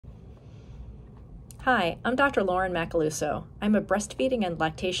Hi, I'm Dr. Lauren Macaluso. I'm a breastfeeding and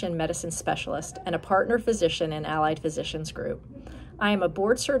lactation medicine specialist and a partner physician in Allied Physicians Group. I am a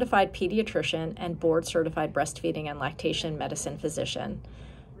board-certified pediatrician and board-certified breastfeeding and lactation medicine physician.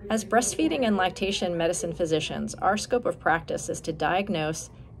 As breastfeeding and lactation medicine physicians, our scope of practice is to diagnose,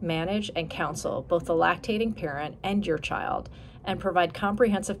 manage, and counsel both the lactating parent and your child, and provide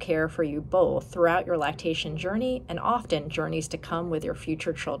comprehensive care for you both throughout your lactation journey and often journeys to come with your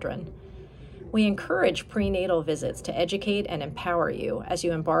future children. We encourage prenatal visits to educate and empower you as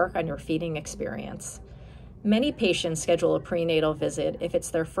you embark on your feeding experience. Many patients schedule a prenatal visit if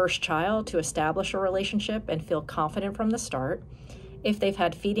it's their first child to establish a relationship and feel confident from the start, if they've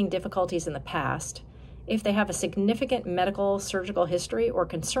had feeding difficulties in the past, if they have a significant medical, surgical history or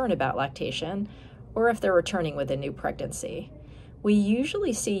concern about lactation, or if they're returning with a new pregnancy. We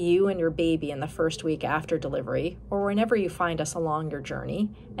usually see you and your baby in the first week after delivery, or whenever you find us along your journey,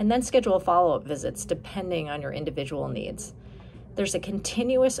 and then schedule follow-up visits depending on your individual needs. There's a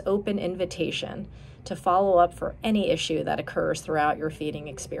continuous open invitation to follow up for any issue that occurs throughout your feeding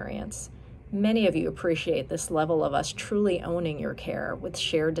experience. Many of you appreciate this level of us truly owning your care with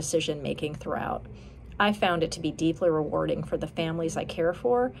shared decision-making throughout. I found it to be deeply rewarding for the families I care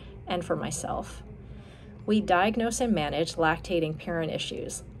for and for myself. We diagnose and manage lactating parent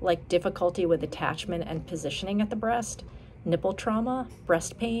issues like difficulty with attachment and positioning at the breast, nipple trauma,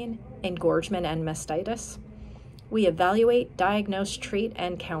 breast pain, engorgement and mastitis. We evaluate, diagnose, treat,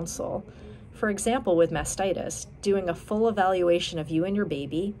 and counsel. For example, with mastitis, doing a full evaluation of you and your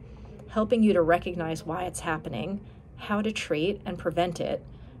baby, helping you to recognize why it's happening, how to treat and prevent it,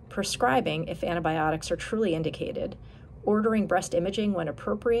 prescribing if antibiotics are truly indicated, ordering breast imaging when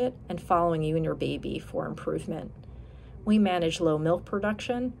appropriate, and following you and your baby for improvement. We manage low milk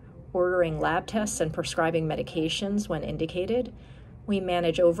production, ordering lab tests and prescribing medications when indicated. We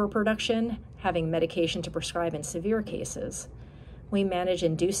manage overproduction, having medication to prescribe in severe cases. We manage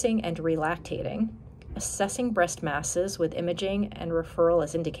inducing and relactating, assessing breast masses with imaging and referral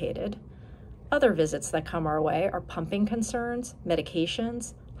as indicated. Other visits that come our way are pumping concerns,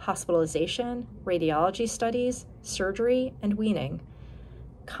 medications, hospitalization, radiology studies, surgery, and weaning.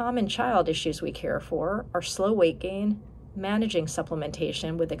 Common child issues we care for are slow weight gain, managing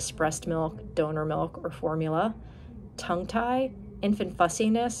supplementation with expressed milk, donor milk, or formula, tongue tie, infant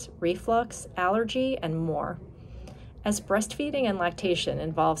fussiness, reflux, allergy, and more. As breastfeeding and lactation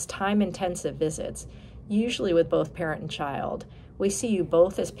involves time-intensive visits, usually with both parent and child, we see you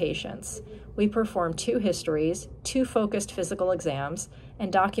both as patients. We perform 2 histories, 2 focused physical exams,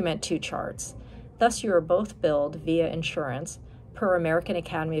 and document 2 charts. Thus, you are both billed via insurance per American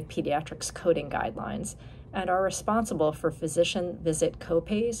Academy of Pediatrics coding guidelines and are responsible for physician visit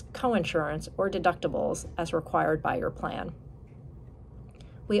copays, coinsurance, or deductibles as required by your plan.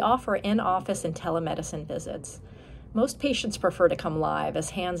 We offer in-office and telemedicine visits. Most patients prefer to come live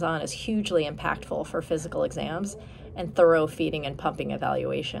as hands-on is hugely impactful for physical exams and thorough feeding and pumping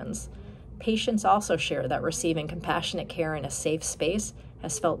evaluations. Patients also share that receiving compassionate care in a safe space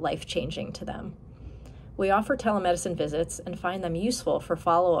has felt life-changing to them. We offer telemedicine visits and find them useful for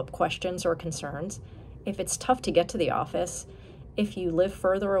follow-up questions or concerns. If it's tough to get to the office, if you live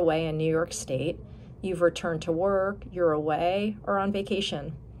further away in New York State, you've returned to work, you're away, or on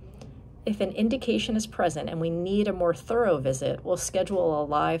vacation. If an indication is present and we need a more thorough visit, we'll schedule a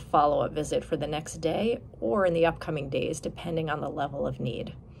live follow-up visit for the next day or in the upcoming days, depending on the level of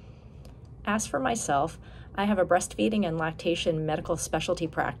need. As for myself, I have a breastfeeding and lactation medical specialty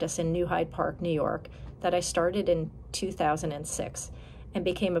practice in New Hyde Park, New York, that I started in 2006 and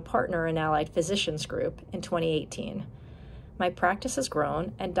became a partner in Allied Physicians Group in 2018. My practice has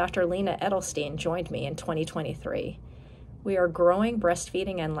grown, and Dr. Lena Edelstein joined me in 2023. We are growing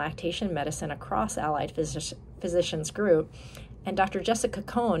breastfeeding and lactation medicine across Allied Physicians Group, and Dr. Jessica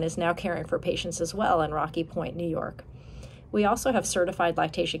Cohn is now caring for patients as well in Rocky Point, New York. We also have certified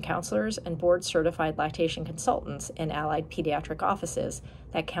lactation counselors and board-certified lactation consultants in Allied pediatric offices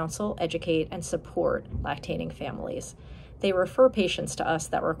that counsel, educate, and support lactating families. They refer patients to us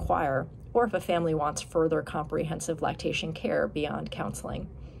that require, or if a family wants further comprehensive lactation care beyond counseling.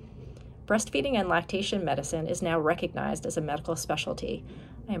 Breastfeeding and lactation medicine is now recognized as a medical specialty.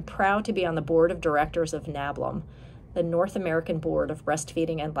 I am proud to be on the board of directors of NABLM, the North American Board of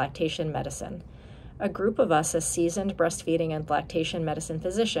Breastfeeding and Lactation Medicine. A group of us as seasoned breastfeeding and lactation medicine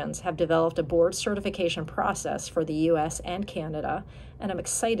physicians have developed a board certification process for the US and Canada, and I'm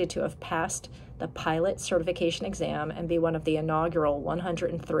excited to have passed the pilot certification exam and be one of the inaugural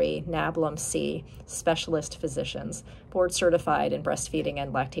 103 NABLM-C specialist physicians, board certified in breastfeeding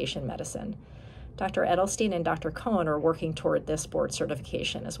and lactation medicine. Dr. Edelstein and Dr. Cohn are working toward this board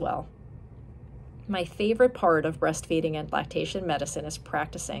certification as well. My favorite part of breastfeeding and lactation medicine is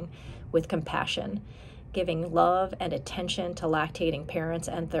practicing with compassion, giving love and attention to lactating parents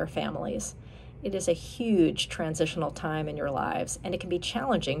and their families. It is a huge transitional time in your lives, and it can be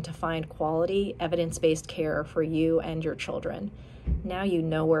challenging to find quality, evidence-based care for you and your children. Now you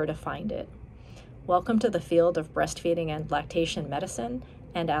know where to find it. Welcome to the field of breastfeeding and lactation medicine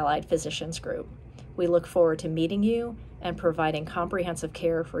and Allied Physicians Group. We look forward to meeting you and providing comprehensive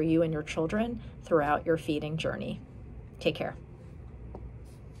care for you and your children throughout your feeding journey. Take care.